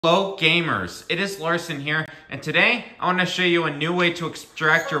Hello gamers, it is Larson here, and today I want to show you a new way to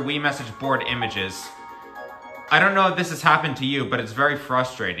extract your Wii message board images. I don't know if this has happened to you, but it's very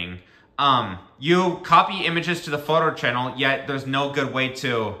frustrating. You copy images to the photo channel, yet there's no good way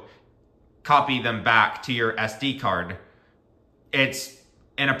to copy them back to your SD card. It's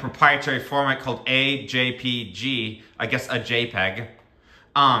in a proprietary format called AJPG, I guess a JPEG.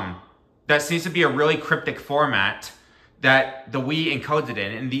 That seems to be a really cryptic format that the Wii encodes it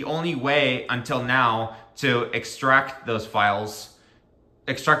in, and the only way until now to extract those files,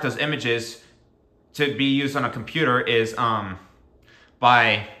 extract those images to be used on a computer is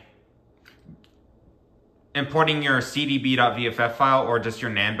by importing your cdb.vff file or just your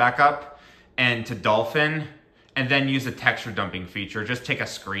NAND backup and to Dolphin, and then use the texture dumping feature. Just take a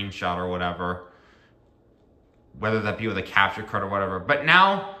screenshot or whatever, whether that be with a capture card or whatever. But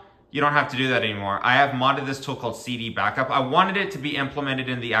now you don't have to do that anymore. I have modded this tool called CD Backup. I wanted it to be implemented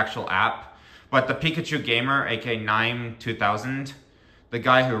in the actual app, but the Pikachu Gamer, aka Nime2000, the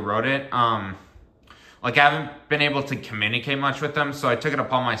guy who wrote it, I haven't been able to communicate much with them, so I took it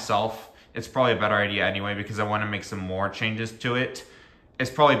upon myself. It's probably a better idea anyway, because I want to make some more changes to it. It's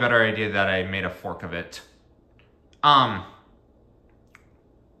probably a better idea that I made a fork of it.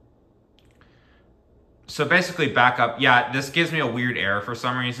 So basically backup, yeah, this gives me a weird error for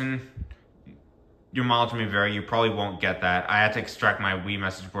some reason. You're mild to me very, you probably won't get that. I had to extract my Wii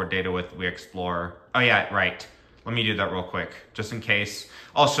message board data with Wii Explorer. Oh yeah, right. Let me do that real quick, just in case.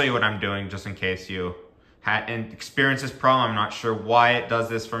 I'll show you what I'm doing, just in case you hadn't experienced this problem. I'm not sure why it does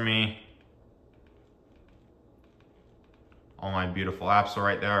this for me. All my beautiful apps are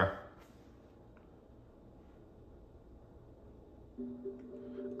right there.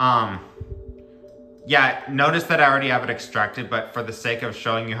 Yeah, notice that I already have it extracted, but for the sake of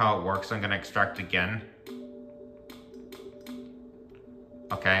showing you how it works, I'm going to extract again.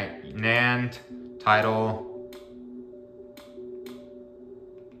 Okay, NAND, title.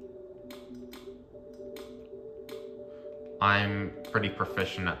 I'm pretty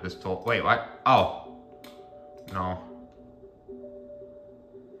proficient at this tool. Wait, what? Oh, no.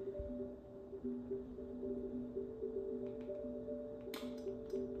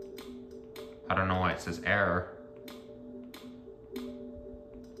 I don't know why it says error.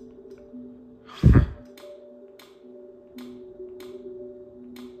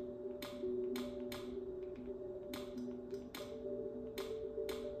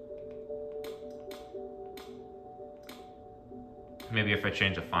 Maybe if I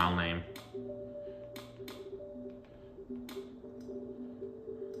change the file name.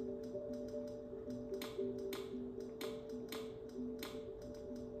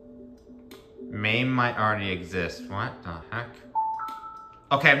 MAME might already exist. What the heck?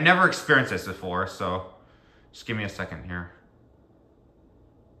 Okay, I've never experienced this before, so just give me a second here.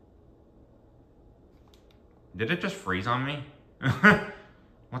 Did it just freeze on me?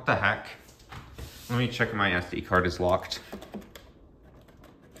 What the heck? Let me check if my SD card is locked.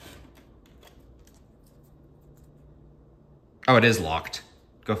 Oh, it is locked.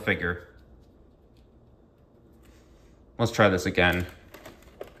 Go figure. Let's try this again.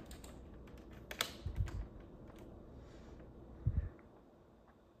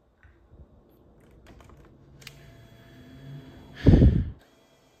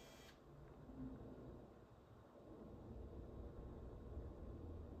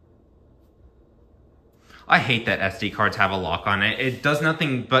 I hate that SD cards have a lock on it. It does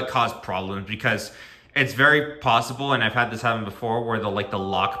nothing but cause problems because it's very possible, and I've had this happen before, where the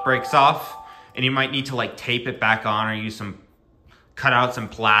lock breaks off and you might need to tape it back on or use cut out some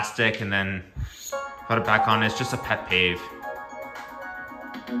plastic and then put it back on. It's just a pet peeve.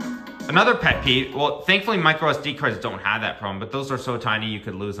 Another pet peeve, well, thankfully micro SD cards don't have that problem, but those are so tiny you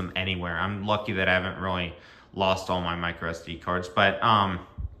could lose them anywhere. I'm lucky that I haven't really lost all my micro SD cards, but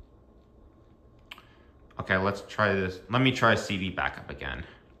okay, let's try this. Let me try CD Backup again.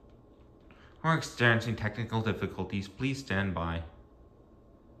 We're experiencing technical difficulties. Please stand by.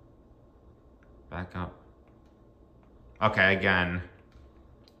 Backup. Okay, again.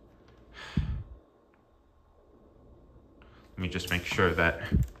 Let me just make sure that...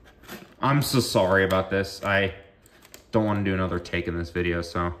 I'm so sorry about this. I don't want to do another take in this video,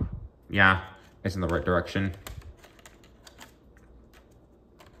 so... yeah, it's in the right direction.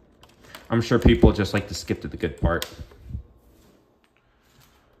 I'm sure people just like to skip to the good part.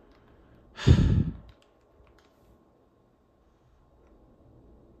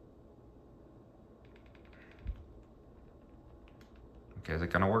 Okay, is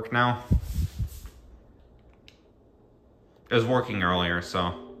it gonna work now? It was working earlier,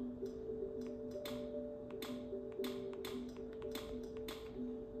 so...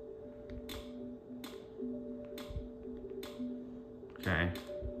 Okay.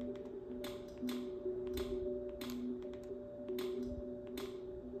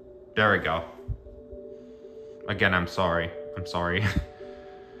 There we go. Again, I'm sorry. I'm sorry.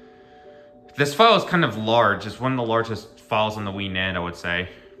 This file is kind of large. It's one of the largest files on the Wii NAND, I would say.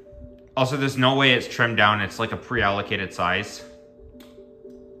 Also, there's no way it's trimmed down. It's like a pre-allocated size.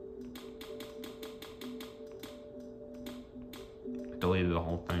 I deleted the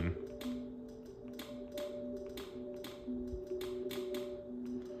whole thing.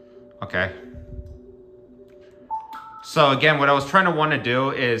 Okay. So again, what I was trying to want to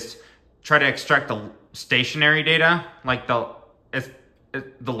do is try to extract the stationary data, like the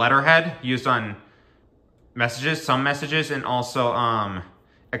letterhead used on messages, some messages, and also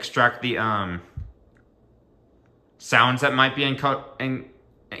extract the sounds that might be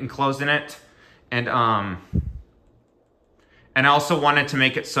enclosed in it, and I also wanted to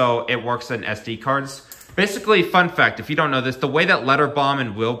make it so it works in SD cards. Basically, fun fact, if you don't know this, the way that Letterbomb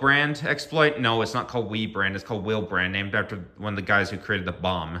and Willbrand exploit, no, it's not called WeBrand, it's called Willbrand, named after one of the guys who created the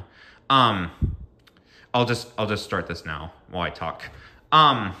bomb. I'll just start this now while I talk.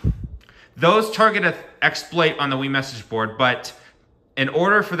 Those target an exploit on the Wii message board, but in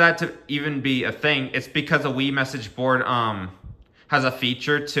order for that to even be a thing, it's because the Wii message board has a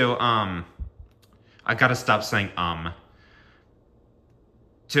feature to I gotta stop saying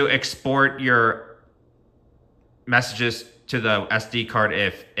to export your messages to the SD card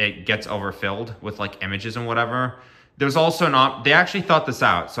if it gets overfilled with like images and whatever. There's also they actually thought this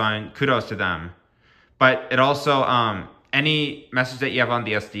out, so kudos to them. But it also any message that you have on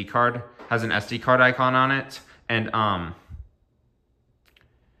the SD card has an SD card icon on it, and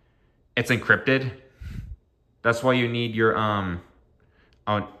it's encrypted. That's why you need your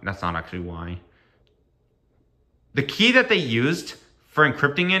oh, that's not actually why. The key that they used for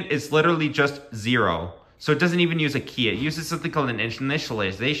encrypting it is literally just 0. So it doesn't even use a key. It uses something called an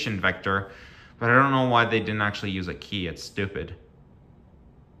initialization vector, but I don't know why they didn't actually use a key. It's stupid.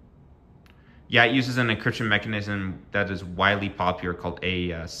 Yeah, it uses an encryption mechanism that is widely popular called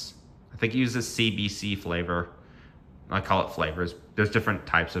AES. I think it uses CBC flavor. I call it flavors. There's different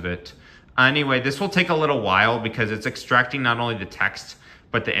types of it. Anyway, this will take a little while because it's extracting not only the text,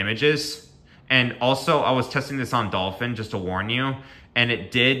 but the images. And also, I was testing this on Dolphin, just to warn you, and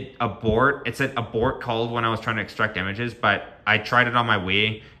it did abort. It said abort called when I was trying to extract images, but I tried it on my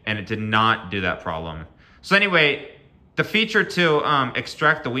Wii, and it did not do that problem. So anyway, the feature to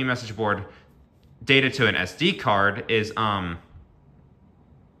extract the Wii message board data to an SD card is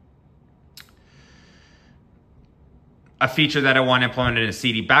a feature that I want implemented in a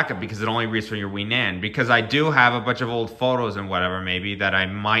CD backup because it only reads from your Wii NAND. Because I do have a bunch of old photos and whatever maybe that I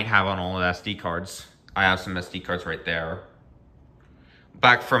might have on old SD cards. I have some SD cards right there.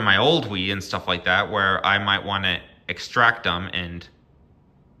 Back from my old Wii and stuff like that, where I might want to extract them and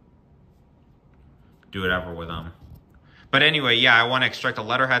do whatever with them. But anyway, yeah, I want to extract the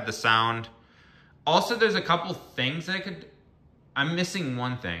letterhead, the sound. Also, there's a couple things that I could... I'm missing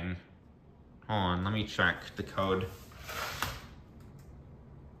one thing. Hold on, let me check the code.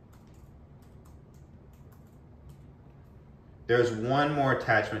 There's one more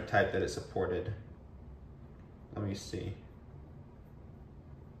attachment type that is supported. Let me see.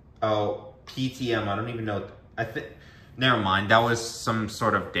 Oh, PTM, I don't even know. Never mind, that was some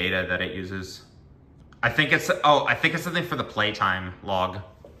sort of data that it uses. I think it's something for the playtime log.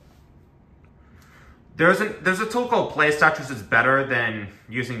 There's a tool called PlayStats which is better than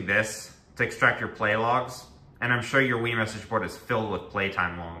using this to extract your play logs. And I'm sure your Wii message board is filled with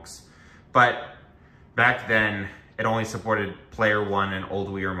playtime logs. But back then, it only supported Player 1 and old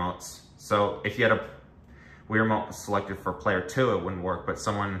Wii remotes. So if you had a Wii remote selected for Player 2, it wouldn't work. But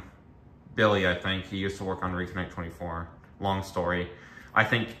someone, Billy, I think, he used to work on Reconnect 24, long story, I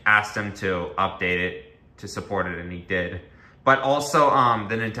think asked him to update it to support it, and he did. But also,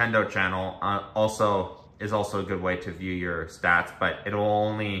 the Nintendo channel is also a good way to view your stats, but it will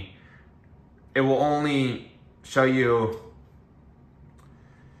only show you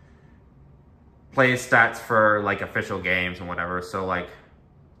play stats for like official games and whatever. So like,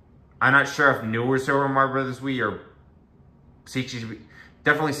 I'm not sure if newer Super Mario Brothers Wii or CGB,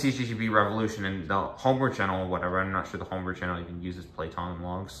 definitely CGB Revolution and the Homebrew channel or whatever. I'm not sure the Homebrew channel even uses playtime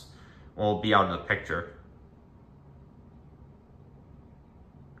logs. Will be out in the picture.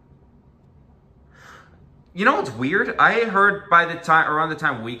 You know what's weird? I heard around the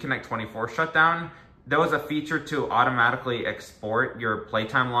time WeConnect 24 shut down, there was a feature to automatically export your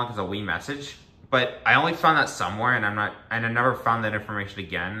playtime log as a Wii message. But I only found that somewhere, and I never found that information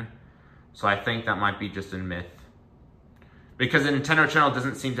again. So I think that might be just a myth. Because the Nintendo channel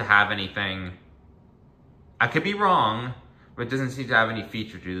doesn't seem to have anything. I could be wrong, but But it doesn't seem to have any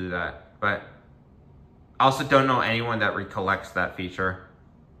feature to do that. But I also don't know anyone that recollects that feature.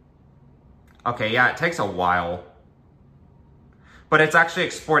 Okay, yeah, it takes a while. But it's actually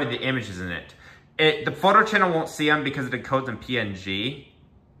exported the images in it. The photo channel won't see them because it encodes in PNG.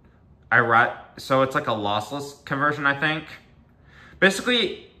 So it's like a lossless conversion, I think.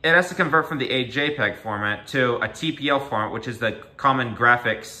 Basically, it has to convert from the JPEG format to a TPL format, which is the common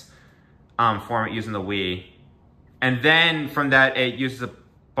graphics format using the Wii. And then from that, it uses a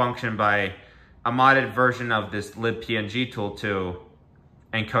function by a modded version of this libpng tool to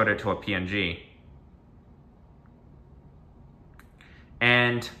encode it to a PNG.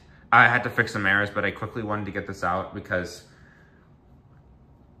 And I had to fix some errors, but I quickly wanted to get this out because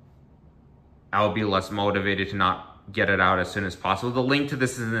I would be less motivated to not get it out as soon as possible. The link to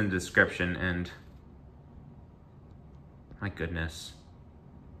this is in the description, and my goodness.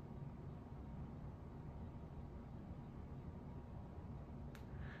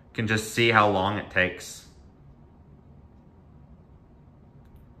 You can just see how long it takes.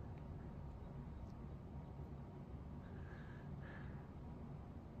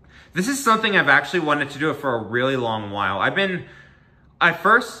 This is something I've actually wanted to do for a really long while. I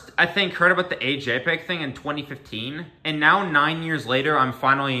first, I think, heard about the JPEG thing in 2015, and now 9 years later, I'm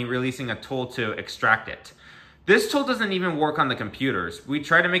finally releasing a tool to extract it. This tool doesn't even work on the computers. We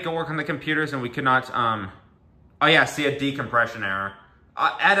tried to make it work on the computers, and we could not, oh yeah, see a decompression error.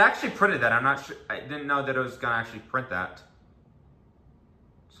 I'd actually printed that. I'm not sure, I didn't know that it was gonna actually print that.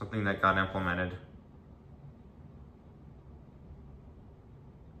 Something that got implemented.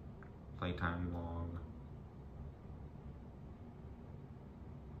 Playtime log.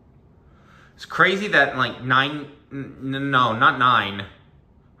 It's crazy that like not 9.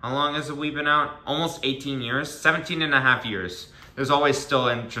 How long has the Wii been out? Almost 18 years, 17 and a half years. There's always still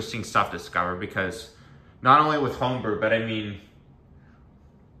interesting stuff to discover because not only with Homebrew, but I mean,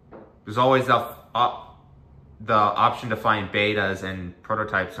 there's always the option to find betas and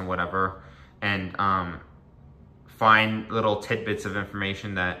prototypes and whatever, and find little tidbits of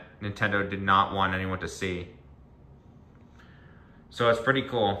information that Nintendo did not want anyone to see. So it's pretty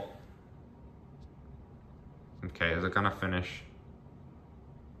cool. Okay, is it gonna finish?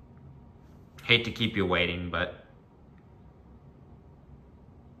 Hate to keep you waiting, but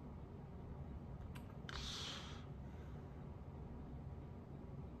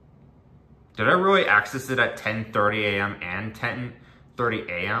did I really access it at 10:30 a.m. and 10:30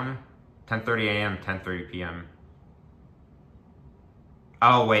 a.m.? 10:30 a.m., 10:30 p.m.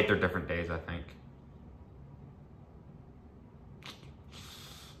 Oh wait, they're different days, I think.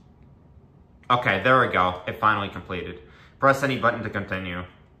 Okay, there we go. It finally completed. Press any button to continue.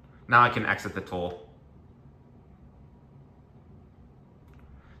 Now I can exit the tool.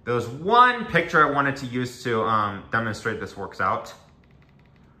 There was one picture I wanted to use to demonstrate this works out.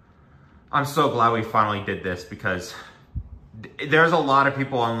 I'm so glad we finally did this because there's a lot of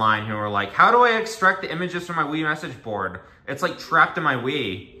people online who are like, how do I extract the images from my Wii message board? It's like trapped in my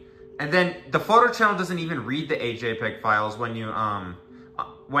Wii. And then the photo channel doesn't even read the JPEG files when you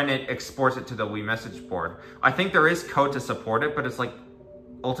when it exports it to the Wii message board. I think there is code to support it, but it's like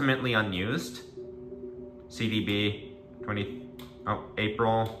ultimately unused. CDB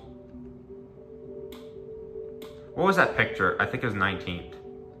April. What was that picture? I think it was 19th.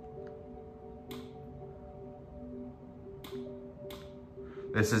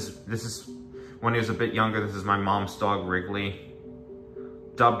 This is when he was a bit younger. This is my mom's dog, Wrigley.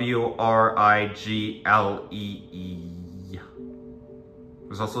 W-R-I-G-L-E-E.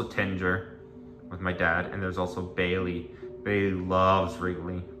 There's also Tinger with my dad, and there's also Bailey. Bailey loves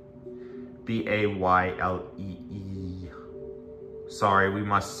Wrigley. B-A-Y-L-E-E. Sorry, we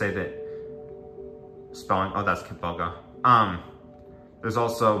must say that spelling. Oh, that's Kiboga. There's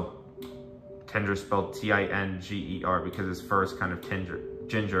also Tinger spelled T-I-N-G-E-R because his fur is kind of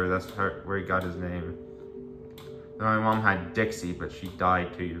ginger. That's where he got his name. Then my mom had Dixie, but she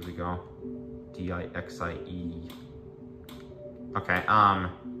died 2 years ago. D-I-X-I-E. Okay,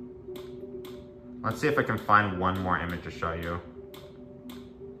 let's see if I can find one more image to show you.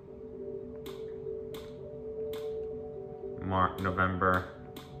 November.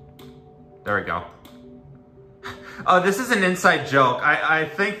 There we go. Oh, this is an inside joke. I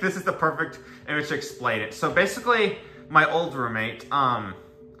think this is the perfect image to explain it. So basically, my old roommate,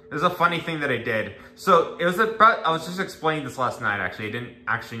 there's a funny thing that I did. So it was I was just explaining this last night, actually. I didn't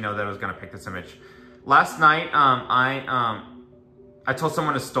actually know that I was gonna pick this image. Last night, I told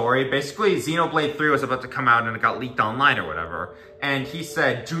someone a story. Basically, Xenoblade 3 was about to come out and it got leaked online or whatever. And he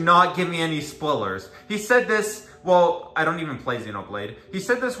said, do not give me any spoilers. He said this, well, I don't even play Xenoblade. He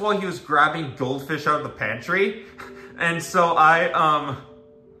said this while he was grabbing goldfish out of the pantry. And so I'm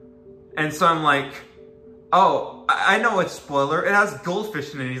like, oh, I know it's spoiler. It has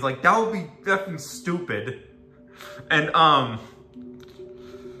goldfish in it. He's like, that would be effing stupid. And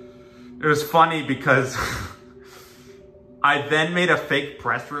it was funny because I then made a fake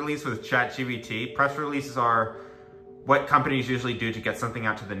press release with ChatGPT. Press releases are what companies usually do to get something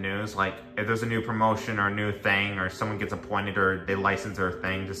out to the news. Like if there's a new promotion or a new thing, or someone gets appointed, or they license their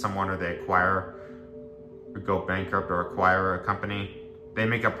thing to someone, or they acquire or go bankrupt or acquire a company, they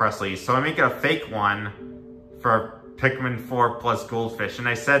make a press release. So I make a fake one for Pikmin 4 plus Goldfish. And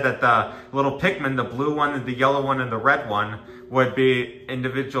I said that the little Pikmin, the blue one, the yellow one, and the red one would be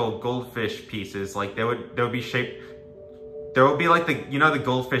individual goldfish pieces. Like they would be shaped, there would be like the, you know, the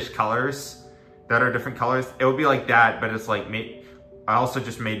goldfish colors that are different colors. It would be like that, but it's like I also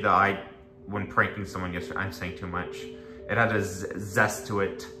just made when pranking someone yesterday, I'm saying too much. It had a zest to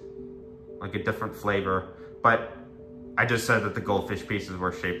it, like a different flavor. But I just said that the goldfish pieces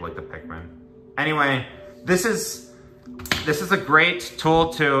were shaped like the Pikmin. Anyway, this is a great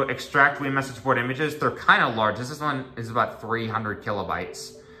tool to extract Wii message board images. They're kind of large. This one is about 300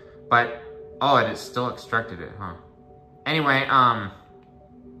 kilobytes. But, oh, it still extracted it, huh? Anyway, I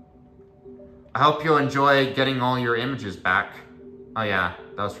hope you'll enjoy getting all your images back. Oh yeah,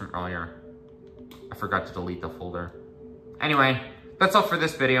 that was from earlier. I forgot to delete the folder. Anyway, that's all for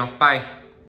this video. Bye.